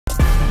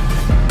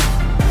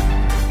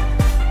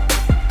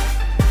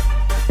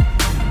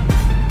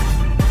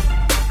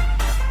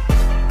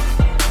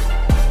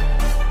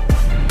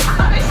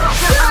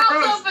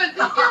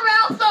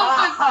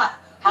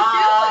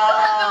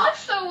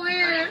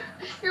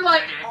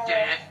like,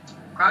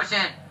 Crouch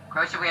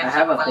in, we have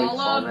have a some fake Call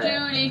phone of there.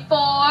 Duty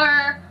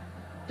 4.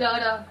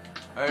 Da-da.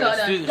 Alright,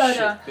 let's do this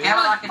shit, bitch. Yeah,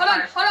 lock it Hold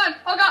on, first. hold on.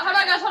 Oh god, hold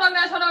on guys,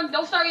 hold on.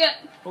 Don't start yet.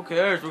 Who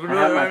cares? We're I gonna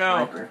have do it my right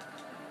now. sniper.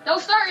 Don't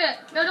start yet.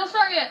 No, don't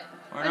start yet.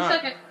 Why Wait a not?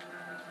 second.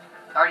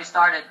 Already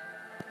started.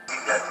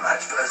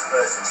 Deathmatch, first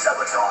person,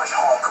 sabotage,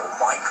 hardcore,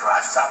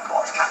 Minecraft,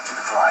 sandbox, capture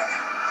the flag.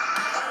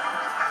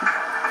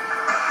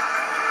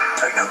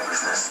 Take no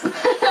prisoners.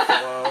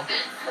 Wow.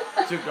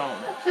 Took down.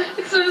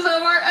 As soon as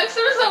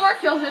Omar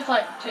kills, it's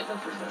like, take no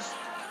prisoners.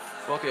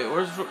 Fuck it.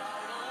 Where's the...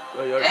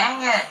 Oh, yeah.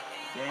 Dang it!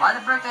 Why the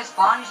frick they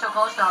spawn you so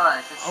close to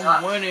us? It I'm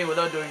sucks. winning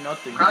without doing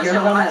nothing. Gross You're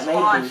the one that made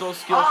I'm me. so Oh,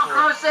 skillful.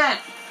 gross in!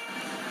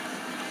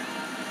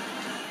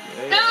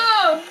 Yeah.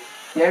 No!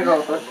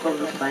 Diego, let's go to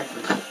the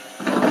sniper.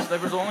 Oh,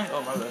 snipers only?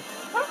 Oh, my bad.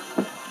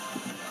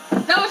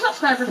 No, it's not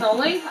snipers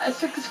only.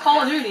 It's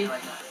Call of Duty.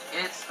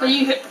 It's But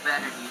you better hit.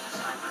 to use a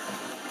sniper.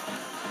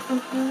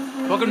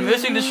 Fucking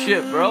missing this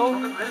shit, bro.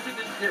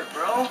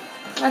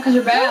 Yeah, because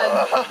you're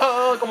bad.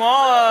 Oh, come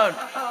on.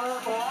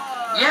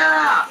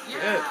 Yeah!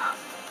 Yeah.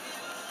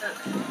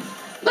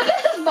 Look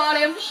at his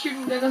body. I'm just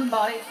shooting Diego's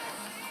body.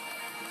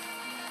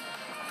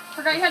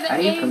 Forgot you had to I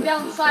need aim some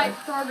down sight,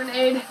 throw a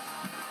grenade.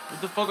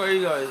 What the fuck are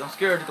you guys? I'm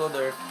scared to go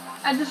there.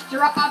 I just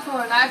dropped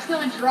one. I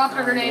accidentally dropped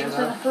a grenade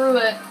instead of threw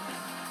it.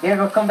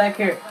 Diego, come back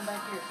here.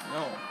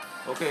 No.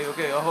 Okay.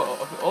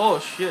 Oh,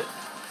 shit.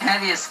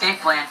 Have the escape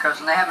plan,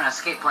 Croson. They have an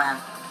escape plan.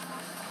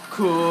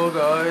 Cool,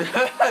 guys.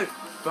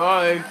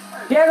 Bye.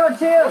 Diego,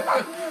 chill.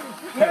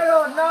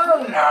 Diego,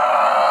 no.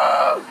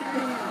 No.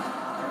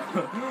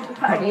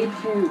 I hate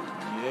you.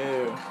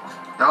 Yeah.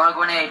 Throw a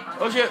grenade.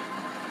 Oh, shit.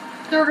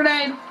 Threw a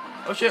grenade.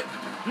 Oh, shit.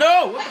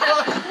 No! What the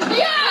fuck?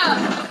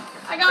 Yeah!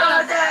 I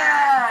got it.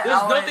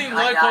 There's nothing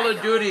like Call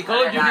of Duty.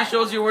 Call of Duty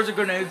shows you where's the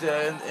grenades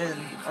at, and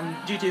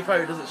GTA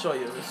 5 doesn't show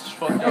you. It's just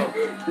fucked up.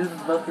 This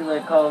is nothing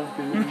like Call of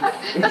Duty.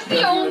 That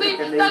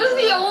is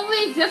the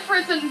only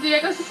difference in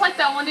Diego's just like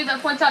that one dude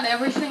that points out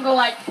every single,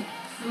 like,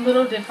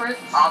 little difference.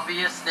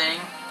 Obvious thing.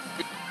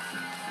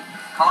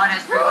 COD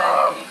has 3,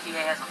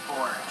 GTA has a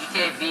 4.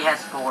 GTA V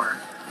has 4.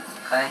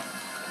 Okay?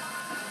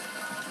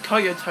 Call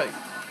you tight.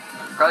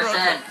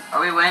 Croson,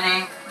 are we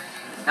winning?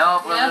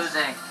 Nope, we're Yes.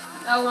 losing.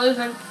 No, we're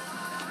losing.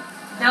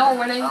 Now we're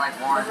winning. I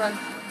like one. Run.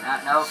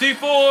 No.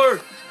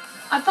 C4!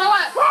 I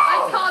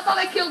thought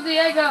I killed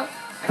Diego.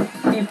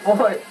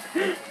 C4.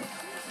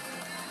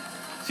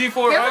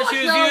 C4, I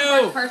choose no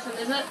you! first person,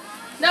 is it?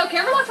 No,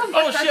 Camerlock's on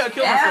Oh first shit, I person.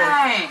 killed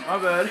Dang! myself. My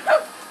bad.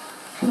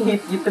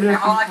 You threw a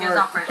Camlock is C4.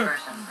 not first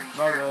person, I'm pretty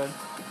My sure. bad.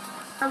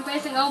 I'm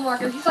facing Omar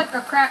because he's like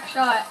a crack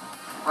shot.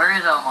 Where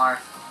is Omar?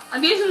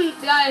 I'm using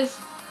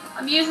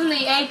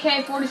the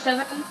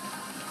AK-47.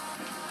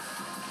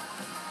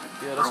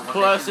 Yeah, that's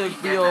classic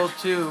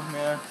BO2,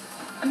 man.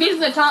 I'm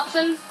using the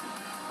Thompson.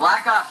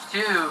 Black Ops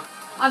 2.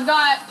 I've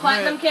got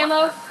platinum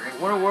camo.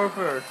 Modern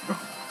Warfare.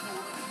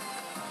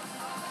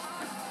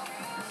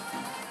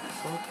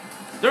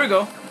 There we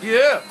go.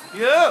 Yeah,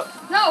 yeah,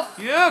 No.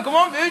 yeah. Come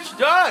on, bitch,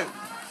 die.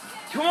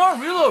 Come on,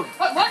 reload.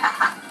 What?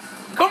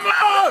 Come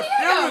on.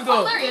 There we Oh,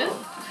 go. there he is.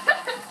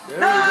 There we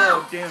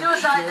No! go. Damn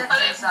Suicide, shit.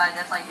 that's suicide.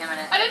 That's like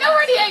imminent. I didn't know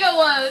where Diego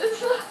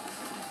was.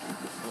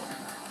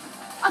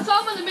 I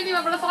saw him on the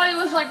minimap, but I thought he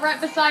was like right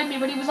beside me,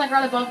 but he was like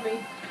right above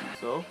me.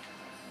 So,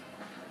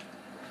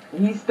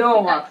 He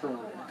still walks away.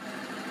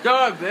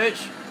 die,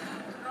 bitch.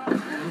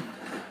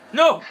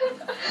 No.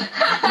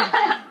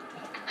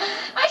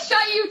 I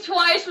shot you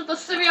twice with a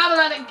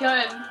semi-automatic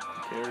gun.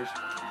 Who cares?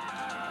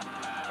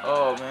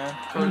 Oh man.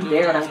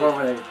 Diego, don't go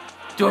over there. They're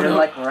Dodo.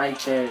 like right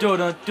there.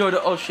 Dodo.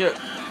 Oh shit.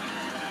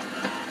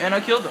 And I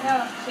killed him.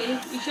 Yeah, see,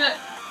 you should.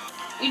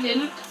 You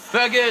didn't.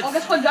 Faggots. Oh,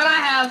 guess what gun I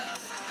have?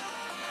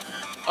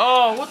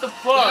 Oh, what the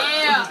fuck?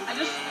 Yeah, I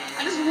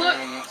just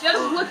looked. See, I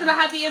just looked and I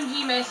had the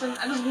MG, Mason.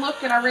 I just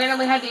looked and I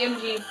randomly had the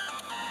MG.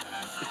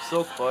 It's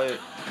so quiet.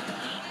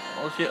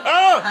 Oh shit.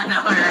 Oh! I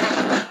know,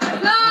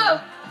 right? No!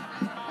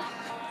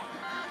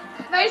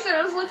 Mason,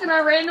 I just looked and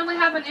I randomly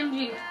have an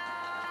MG.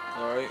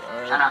 Alright.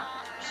 I know.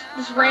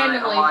 Just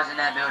randomly. Omar's in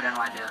that building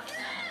right there.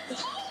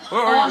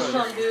 Where are you?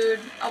 Awesome, dude.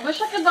 I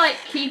wish I could, like,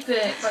 keep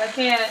it, but I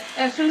can't.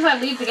 As soon as I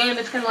leave the game,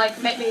 it's gonna, like,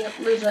 make me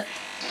lose it.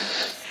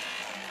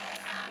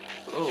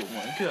 Oh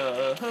my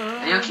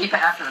god. You'll keep it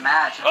after the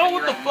match. Oh,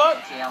 what the fuck?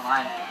 GTA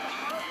Online.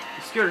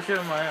 You scared the shit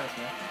out of my ass,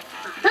 man.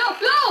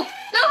 No!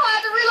 I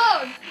had to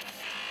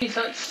reload!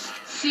 So it's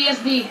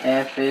CSD.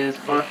 F is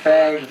for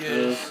fags,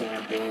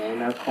 camping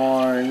in a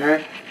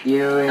corner.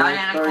 U is Not in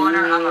a for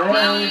corner, I'm a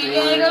round.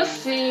 Diego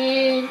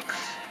 6.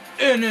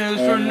 N is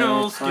for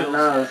no is for skills.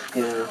 no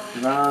skills.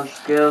 No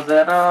skills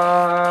at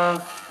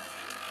all.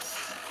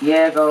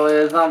 Diego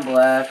is on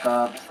Black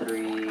Ops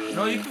 3.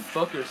 No, you can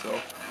fuck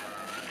yourself.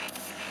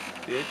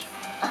 Bitch.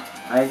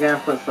 Are you gonna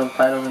put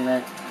subtitles in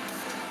that?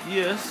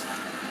 Yes.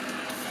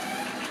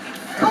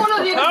 Oh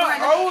no, Diego!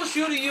 I will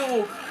shoot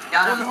you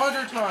Got him.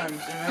 100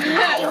 times.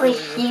 I was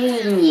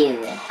shooting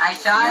you. I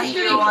shot You're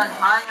you shooting.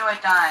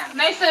 100 times.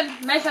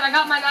 Mason, I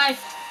got my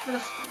knife.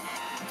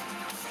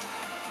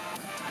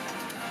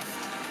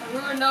 I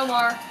ruined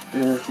Omar.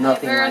 There's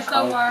nothing There like is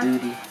Call somewhere.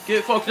 of Duty.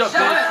 Get fucked up,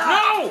 Shut bitch. up.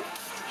 No!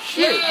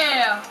 Shit.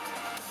 Yeah.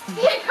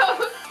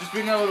 Diego. Just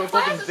being out of a Why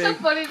fucking is it so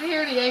big. funny to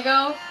hear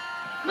Diego?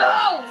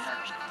 No.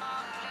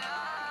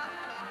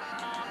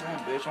 Come on,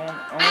 bitch. I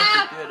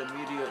want to get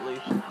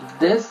immediately.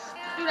 This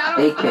Dude, I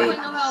don't AK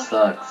know how.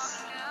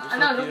 sucks. I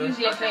know, don't use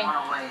the Okay, AK.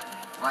 run away.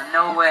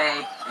 Run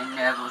away and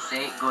never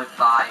say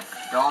goodbye.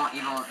 Don't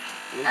even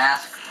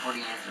ask for the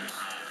answers.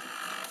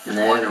 Just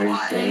wonder Never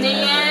why. say In the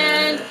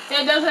end,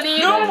 never. it doesn't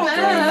even No!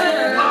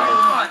 matter.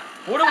 God!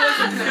 What a waste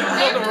of two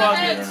fucking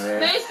rockets.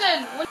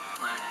 Mason, what?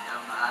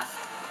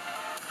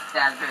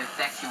 Sounds very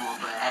sexual,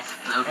 but that's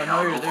floating I know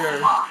all you're over there.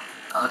 my-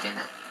 Okay,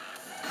 then.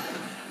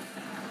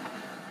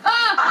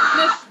 Ah!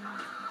 Miss.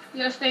 You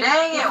gotta stay.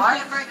 Dang it, why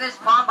did you break this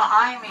spawn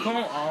behind me? Come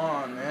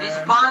on, These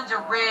man. spawns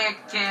are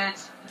rigged,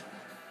 kids.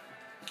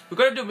 We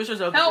gotta do missions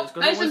after Help, this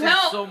because I Mason, wasted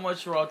help. so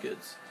much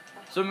rockets.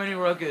 So many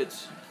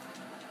rockets.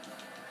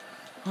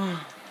 There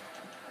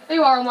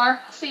you are,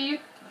 Omar. I see you.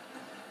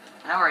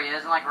 I know where he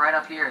is, I'm like right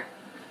up here.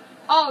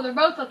 Oh, they're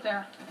both up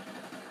there.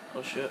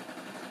 Oh shit.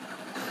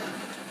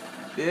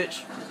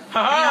 Bitch.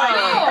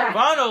 Haha!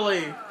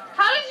 Finally!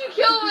 How did you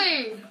kill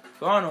me?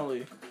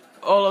 Finally.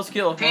 Oh, let's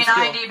kill. Let's kill.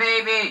 P90,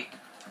 baby!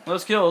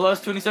 Let's kill.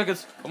 Last 20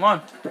 seconds. Come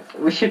on.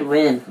 We should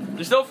win.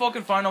 There's no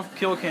fucking final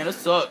kill cam. This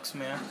sucks,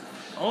 man.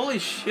 Holy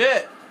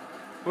shit.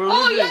 We're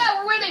Oh losing. yeah,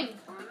 we're winning.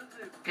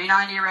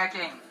 P90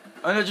 wrecking.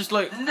 And they're just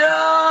like,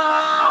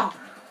 No!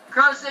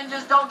 Croson,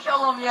 just don't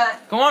kill him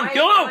yet. come on, Wait,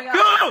 kill we him! got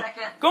Kill a him!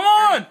 second. Come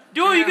on!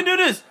 Do it, you two. can do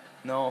this!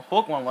 No,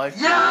 Pokemon life.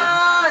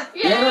 Yes!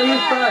 Yeah, you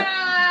suck.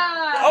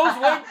 I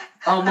was waiting.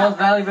 Oh, most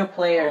valuable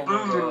player.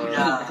 Oh my Boom.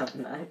 God.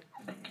 Yeah.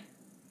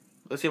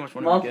 Let's see how much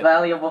money Most we get.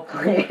 valuable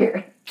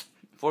player.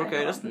 4K,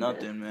 that's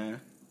nothing,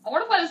 man. I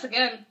want to play this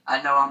again.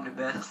 I know I'm the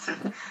best.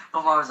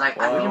 Omar was like,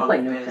 I Wow. We know can I'm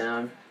play the best.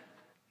 Nuketown.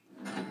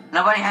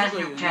 Nobody has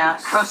Look at Nuketown.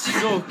 you,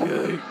 Croson. so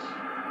good.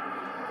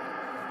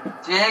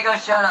 Diego,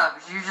 shut up.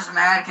 You're just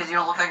mad because you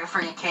don't look like a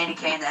freaking candy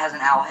cane that has an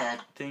owl head.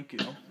 Thank you.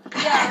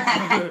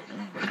 Yeah.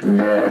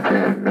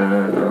 Yeah.